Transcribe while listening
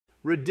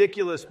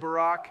Ridiculous,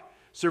 Barack.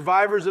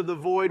 Survivors of the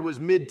Void was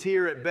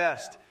mid-tier at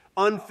best.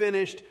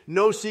 Unfinished,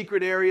 no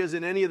secret areas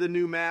in any of the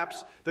new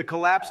maps, the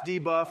collapse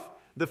debuff,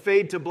 the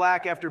fade to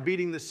black after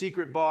beating the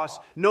secret boss,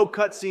 no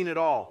cutscene at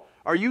all.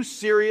 Are you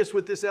serious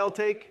with this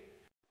L-take?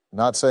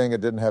 Not saying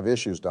it didn't have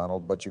issues,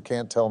 Donald, but you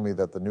can't tell me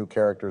that the new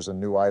characters and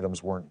new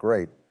items weren't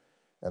great,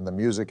 and the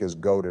music is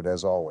goated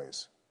as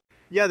always.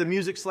 Yeah, the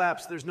music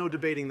slaps. There's no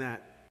debating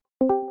that.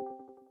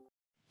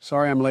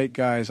 Sorry I'm late,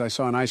 guys. I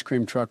saw an ice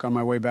cream truck on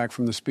my way back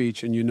from the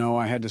speech, and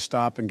I had to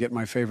stop and get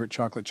my favorite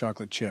chocolate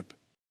chip.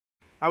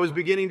 I was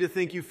beginning to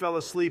think you fell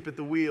asleep at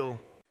the wheel.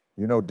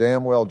 You know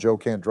damn well Joe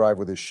can't drive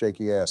with his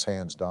shaky-ass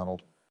hands,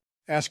 Donald.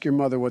 Ask your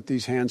mother what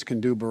these hands can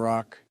do,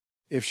 Barack.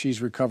 If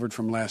she's recovered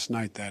from last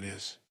night, that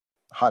is.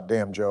 Hot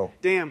damn, Joe.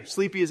 Damn,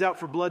 Sleepy is out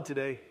for blood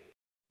today.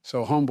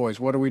 So, homeboys,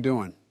 what are we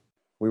doing?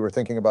 We were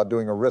thinking about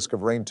doing a Risk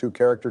of Rain 2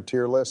 character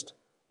tier list.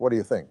 What do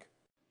you think?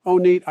 Oh,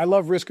 neat. I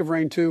love Risk of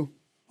Rain 2,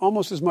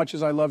 almost as much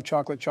as I love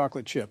chocolate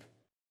chip.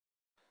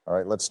 All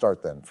right, let's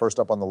start then. First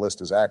up on the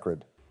list is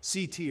Acrid.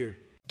 C tier.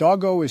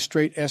 Doggo is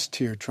straight S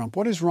tier, Trump.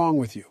 What is wrong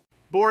with you?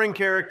 Boring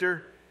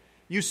character.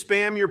 You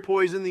spam your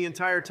poison the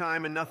entire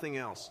time and nothing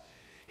else.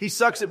 He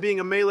sucks at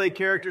being a melee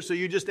character, so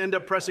you just end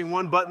up pressing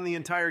one button the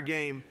entire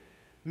game.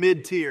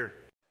 Mid-tier.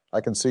 I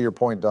can see your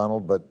point,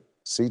 Donald, but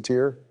C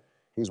tier?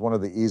 He's one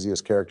of the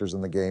easiest characters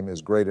in the game,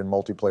 is great in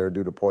multiplayer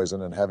due to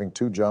poison, and having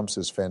 2 jumps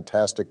is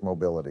fantastic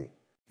mobility.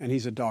 And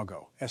he's a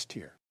doggo, S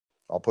tier.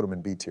 I'll put him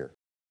in B tier.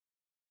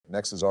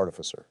 Next is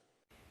Artificer.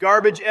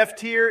 Garbage. F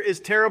tier is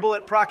terrible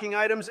at proccing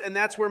items, and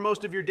that's where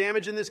most of your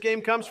damage in this game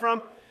comes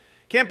from.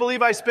 Can't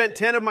believe I spent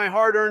 10 of my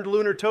hard-earned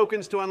lunar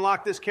tokens to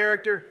unlock this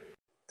character.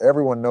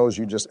 Everyone knows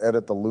you just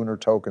edit the lunar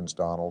tokens,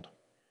 Donald.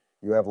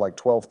 You have like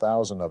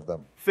 12,000 of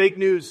them. Fake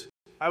news.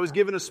 I was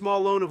given a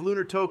small loan of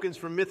lunar tokens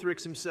from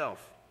Mithrix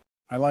himself.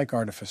 I like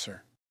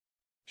Artificer.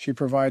 She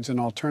provides an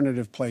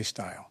alternative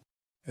playstyle,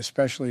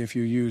 especially if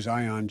you use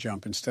Ion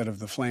Jump instead of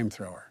the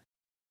flamethrower.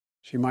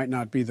 She might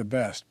not be the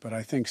best, but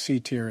I think C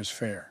tier is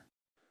fair.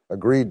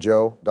 Agreed,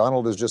 Joe.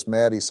 Donald is just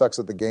mad he sucks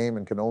at the game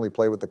and can only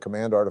play with the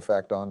command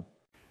artifact on.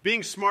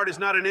 Being smart is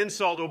not an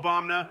insult,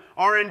 Obama.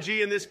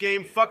 RNG in this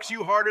game fucks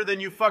you harder than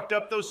you fucked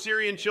up those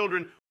Syrian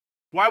children.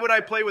 Why would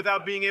I play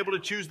without being able to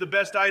choose the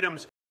best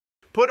items?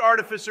 Put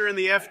Artificer in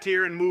the F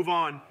tier and move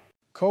on.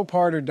 Cope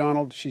harder,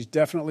 Donald. She's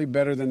definitely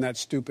better than that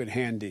stupid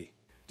Handy.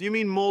 Do you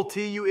mean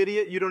Multi, you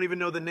idiot? You don't even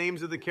know the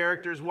names of the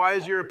characters. Why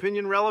is your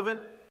opinion relevant?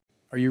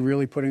 Are you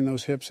really putting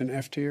those hips in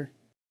F tier?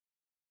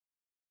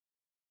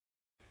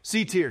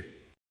 C tier.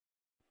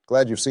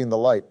 Glad you've seen the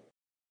light.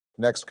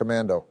 Next,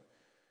 Commando.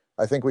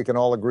 I think we can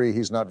all agree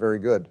he's not very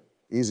good.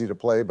 Easy to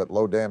play, but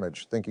low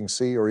damage. Thinking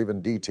C or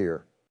even D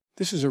tier.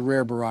 This is a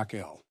rare Barack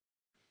L.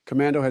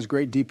 Commando has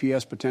great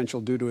DPS potential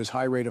due to his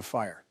high rate of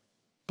fire.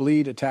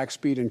 Bleed, attack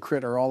speed, and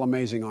crit are all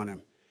amazing on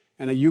him.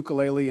 And a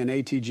ukulele and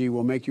ATG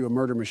will make you a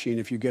murder machine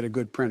if you get a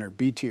good printer.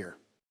 B tier.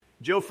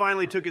 Joe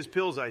finally took his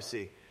pills, I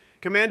see.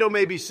 Commando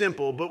may be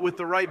simple, but with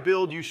the right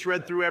build, you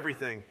shred through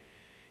everything.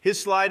 His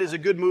slide is a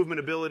good movement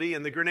ability,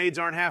 and the grenades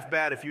aren't half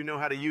bad if you know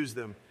how to use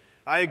them.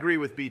 I agree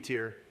with B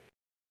tier.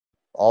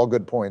 All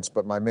good points,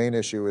 but my main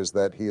issue is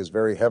that he is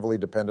very heavily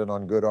dependent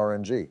on good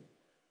RNG.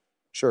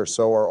 Sure,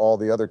 so are all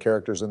the other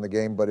characters in the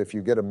game, but if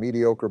you get a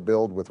mediocre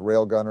build with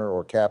Railgunner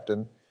or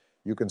Captain,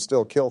 you can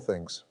still kill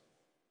things.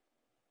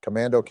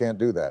 Commando can't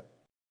do that.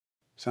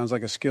 Sounds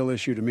like a skill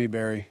issue to me,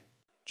 Barry.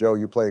 Joe,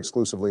 you play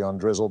exclusively on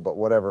Drizzle, but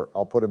whatever.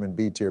 I'll put him in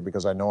B tier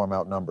because I know I'm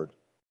outnumbered.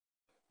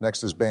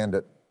 Next is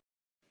Bandit.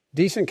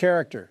 Decent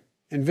character.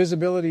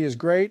 Invisibility is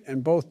great,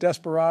 and both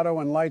Desperado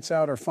and Lights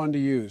Out are fun to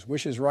use.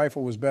 Wish his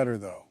rifle was better,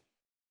 though.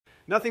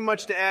 Nothing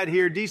much to add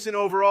here. Decent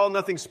overall,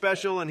 nothing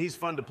special, and he's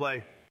fun to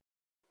play.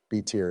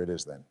 B tier it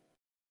is then.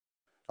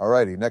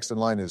 Alrighty, next in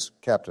line is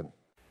Captain.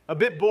 A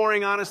bit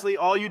boring, honestly.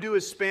 All you do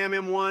is spam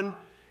M1.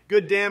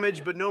 Good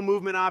damage, but no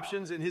movement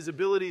options, and his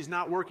abilities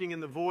not working in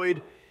the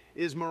void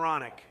is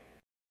moronic.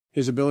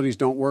 His abilities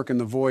don't work in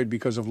the void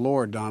because of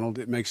lore, Donald.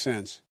 It makes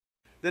sense.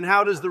 Then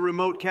how does the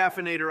remote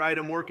caffeinator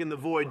item work in the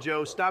void,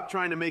 Joe? Stop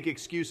trying to make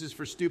excuses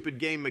for stupid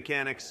game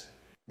mechanics.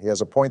 He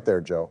has a point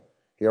there, Joe.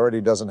 He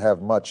already doesn't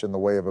have much in the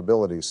way of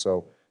abilities,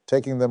 so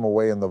taking them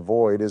away in the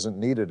void isn't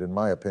needed, in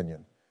my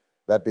opinion.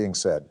 That being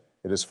said,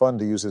 it is fun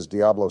to use his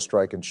Diablo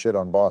Strike and shit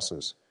on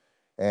bosses.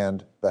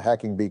 And the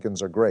hacking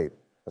beacons are great,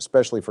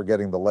 especially for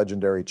getting the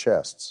legendary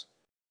chests.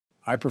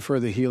 I prefer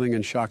the healing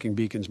and shocking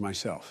beacons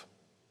myself.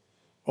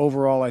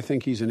 Overall, I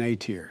think he's an A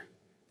tier,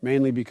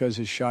 mainly because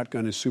his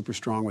shotgun is super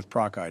strong with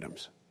proc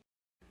items.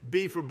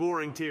 B for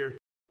boring tier.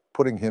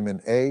 Putting him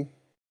in A.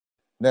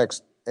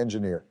 Next,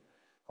 Engineer.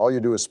 All you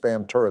do is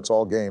spam turrets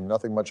all game,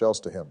 nothing much else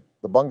to him.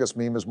 The Bungus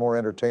meme is more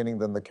entertaining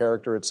than the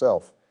character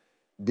itself.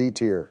 D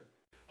tier.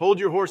 Hold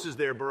your horses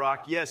there, Barack.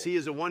 Yes, he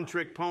is a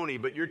one-trick pony,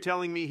 but you're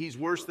telling me he's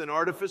worse than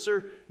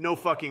Artificer? No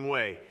fucking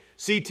way.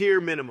 C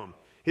tier minimum.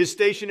 His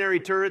stationary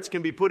turrets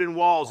can be put in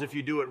walls if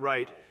you do it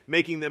right,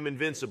 making them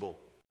invincible.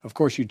 Of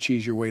course you'd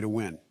cheese your way to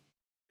win.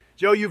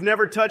 Joe, you've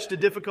never touched a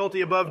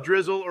difficulty above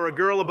Drizzle or a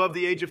girl above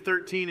the age of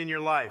 13 in your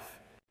life.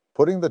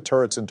 Putting the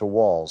turrets into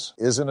walls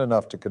isn't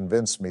enough to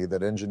convince me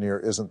that Engineer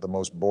isn't the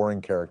most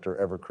boring character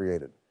ever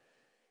created.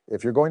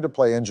 If you're going to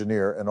play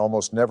Engineer and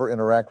almost never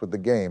interact with the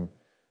game,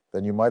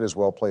 then you might as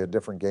well play a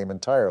different game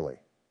entirely.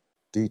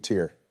 D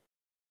tier.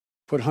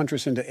 Put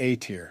Huntress into A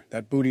tier.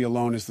 That booty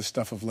alone is the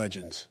stuff of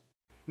legends.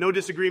 No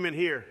disagreement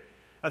here.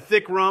 A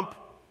thick rump,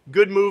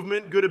 good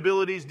movement, good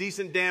abilities,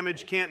 decent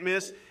damage, can't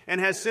miss,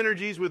 and has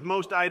synergies with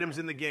most items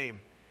in the game.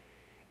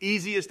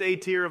 Easiest A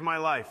tier of my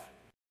life.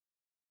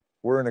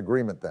 We're in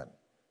agreement then.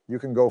 You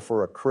can go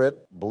for a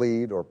crit,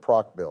 bleed, or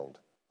proc build.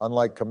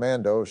 Unlike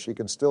Commando, she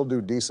can still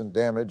do decent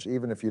damage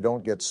even if you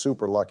don't get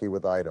super lucky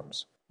with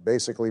items,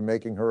 basically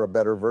making her a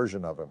better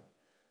version of him.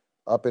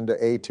 Up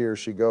into A tier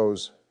she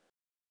goes.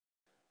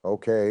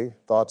 Okay,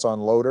 thoughts on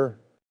Loader?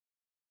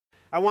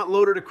 I want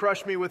Loader to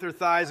crush me with her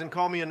thighs and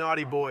call me a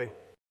naughty boy.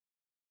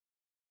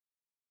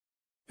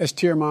 S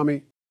tier,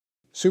 mommy.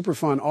 Super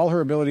fun. All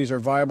her abilities are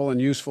viable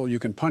and useful. You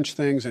can punch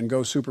things and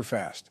go super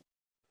fast.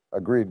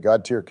 Agreed,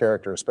 God tier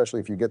character, especially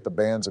if you get the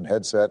bands and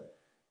headset.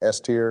 S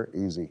tier,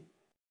 easy.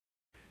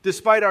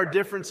 Despite our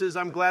differences,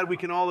 I'm glad we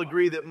can all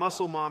agree that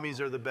muscle mommies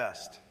are the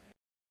best.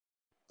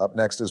 Up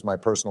next is my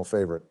personal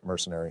favorite,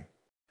 Mercenary.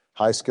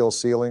 High skill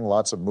ceiling,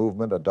 lots of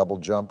movement, a double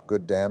jump,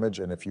 good damage,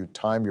 and if you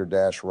time your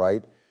dash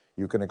right,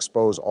 you can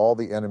expose all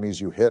the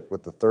enemies you hit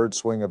with the third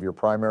swing of your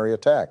primary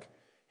attack.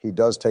 He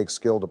does take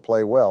skill to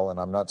play well, and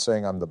I'm not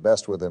saying I'm the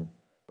best with him,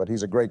 but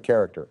he's a great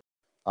character.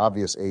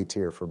 Obvious A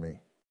tier for me.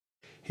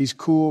 He's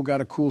cool,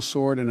 got a cool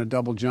sword and a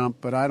double jump,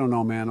 but I don't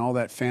know, man. All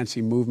that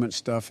fancy movement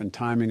stuff and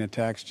timing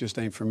attacks just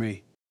ain't for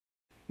me.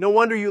 No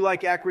wonder you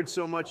like Acrid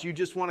so much. You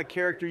just want a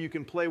character you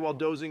can play while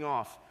dozing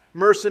off.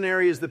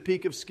 Mercenary is the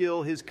peak of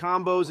skill. His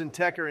combos and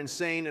tech are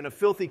insane, and a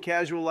filthy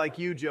casual like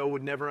you, Joe,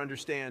 would never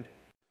understand.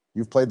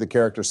 You've played the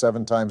character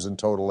 7 times in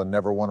total and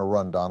never won a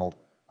run, Donald.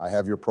 I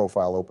have your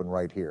profile open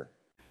right here.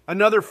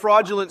 Another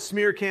fraudulent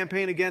smear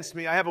campaign against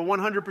me. I have a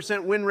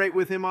 100% win rate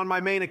with him on my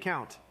main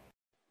account.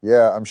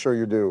 Yeah, I'm sure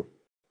you do.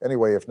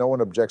 Anyway, if no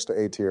one objects to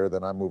A tier,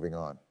 then I'm moving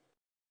on.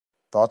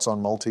 Thoughts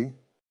on Multi?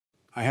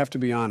 I have to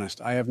be honest.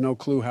 I have no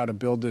clue how to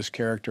build this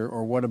character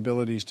or what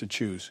abilities to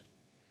choose.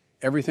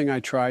 Everything I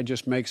try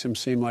just makes him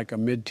seem like a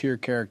mid-tier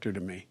character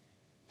to me.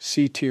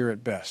 C tier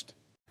at best.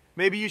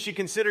 Maybe you should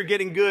consider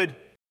getting good.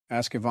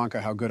 Ask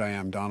Ivanka how good I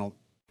am, Donald.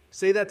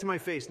 Say that to my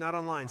face, not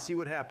online. See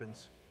what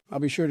happens. I'll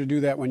be sure to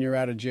do that when you're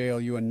out of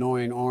jail, you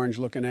annoying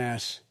orange-looking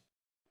ass.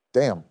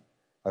 Damn.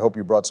 I hope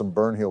you brought some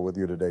Burnhill with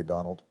you today,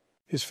 Donald.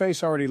 His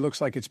face already looks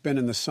like it's been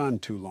in the sun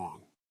too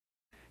long.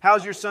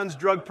 How's your son's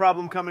drug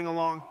problem coming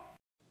along?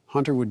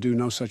 Hunter would do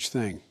no such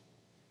thing.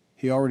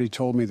 He already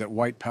told me that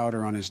white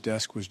powder on his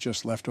desk was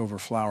just leftover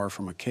flour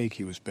from a cake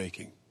he was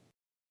baking.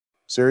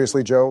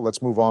 Seriously, Joe,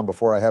 let's move on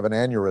before I have an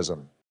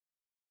aneurysm.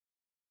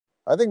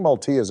 I think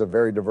Multi is a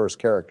very diverse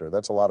character.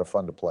 That's a lot of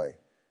fun to play.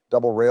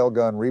 Double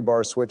railgun,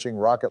 rebar switching,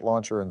 rocket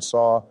launcher, and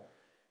saw.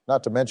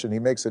 Not to mention, he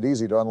makes it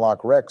easy to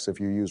unlock Rex if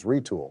you use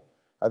Retool.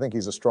 I think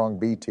he's a strong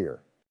B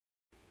tier.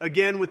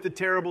 Again with the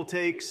terrible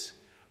takes.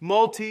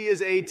 Multi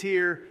is A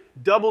tier.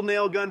 Double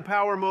nail gun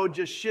power mode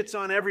just shits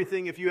on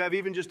everything if you have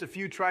even just a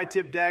few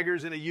tri-tip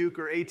daggers and a uke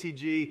or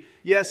ATG.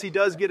 Yes, he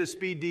does get a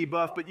speed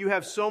debuff, but you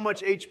have so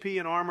much HP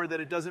and armor that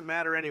it doesn't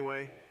matter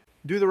anyway.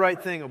 Do the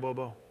right thing,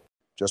 Obobo.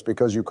 Just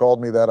because you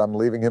called me that, I'm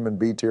leaving him in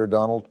B tier,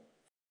 Donald.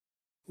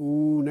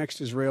 Ooh,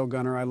 next is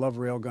Railgunner. I love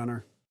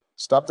Railgunner.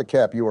 Stop the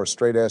cap. You are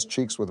straight-ass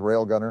cheeks with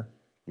Railgunner.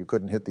 You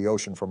couldn't hit the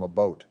ocean from a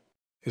boat.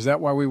 Is that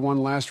why we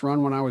won last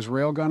run when I was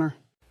Railgunner?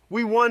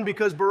 We won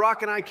because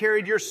Barack and I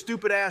carried your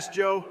stupid ass,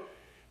 Joe.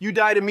 You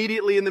died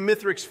immediately in the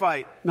Mithrix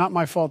fight. Not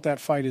my fault that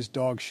fight is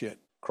dog shit.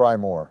 Cry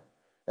more.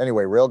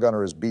 Anyway,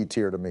 Railgunner is B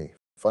tier to me.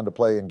 Fun to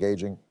play,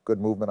 engaging, good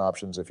movement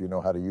options if you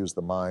know how to use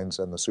the mines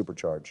and the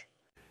supercharge.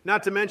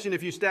 Not to mention,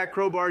 if you stack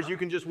crowbars, you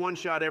can just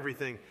one-shot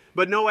everything.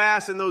 But no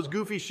ass and those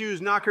goofy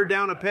shoes knock her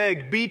down a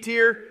peg. B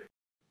tier?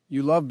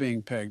 You love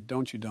being pegged,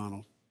 don't you,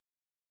 Donald?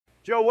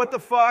 Joe, what the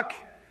fuck?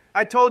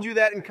 I told you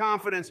that in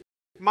confidence.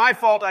 My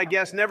fault, I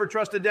guess. Never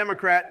trust a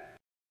Democrat.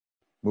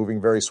 Moving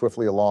very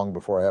swiftly along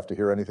before I have to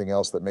hear anything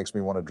else that makes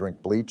me want to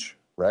drink bleach.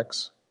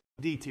 Rex?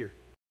 D tier.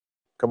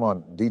 Come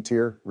on, D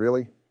tier?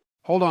 Really?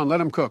 Hold on, let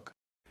him cook.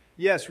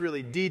 Yes,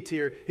 really, D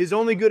tier. His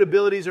only good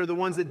abilities are the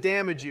ones that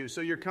damage you,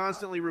 so you're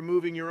constantly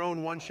removing your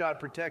own one-shot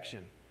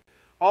protection.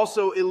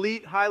 Also,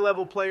 elite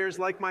high-level players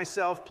like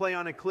myself play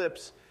on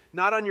Eclipse,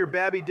 not on your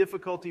babby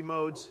difficulty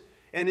modes,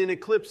 and in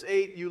Eclipse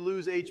 8 you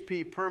lose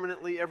HP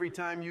permanently every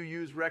time you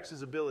use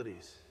Rex's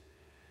abilities.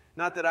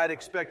 Not that I'd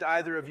expect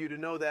either of you to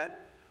know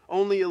that.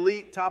 Only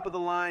elite,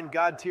 top-of-the-line,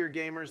 god-tier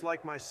gamers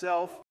like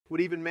myself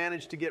would even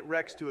manage to get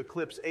Rex to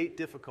Eclipse 8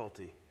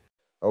 difficulty.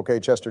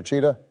 Okay, Chester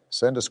Cheetah,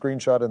 send a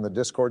screenshot in the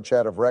Discord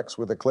chat of Rex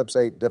with Eclipse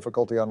 8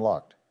 difficulty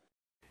unlocked.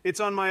 It's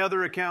on my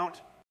other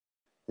account.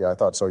 Yeah, I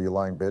thought so, you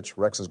lying bitch.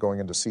 Rex is going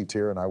into C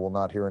tier, and I will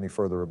not hear any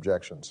further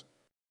objections.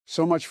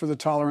 So much for the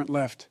tolerant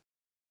left.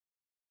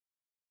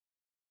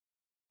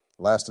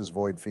 Last is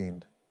Void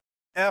Fiend.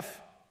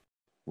 F.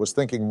 Was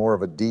thinking more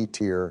of a D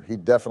tier. He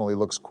definitely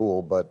looks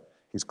cool, but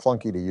he's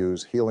clunky to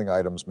use. Healing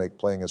items make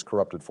playing his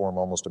corrupted form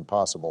almost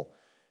impossible.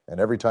 And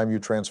every time you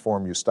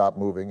transform, you stop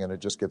moving, and it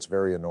just gets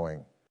very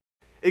annoying.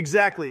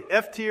 Exactly.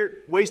 F tier,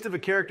 waste of a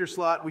character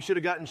slot. We should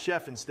have gotten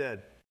Chef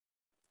instead.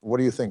 What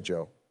do you think,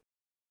 Joe?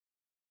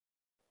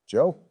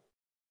 Joe?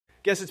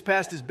 Guess it's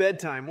past his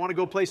bedtime. Want to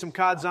go play some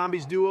COD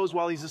Zombies duos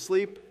while he's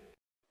asleep?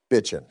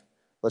 Bitchin'.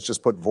 Let's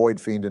just put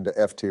Void Fiend into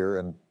F tier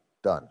and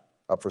done.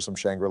 Up for some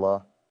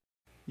Shangri-La?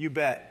 You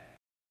bet.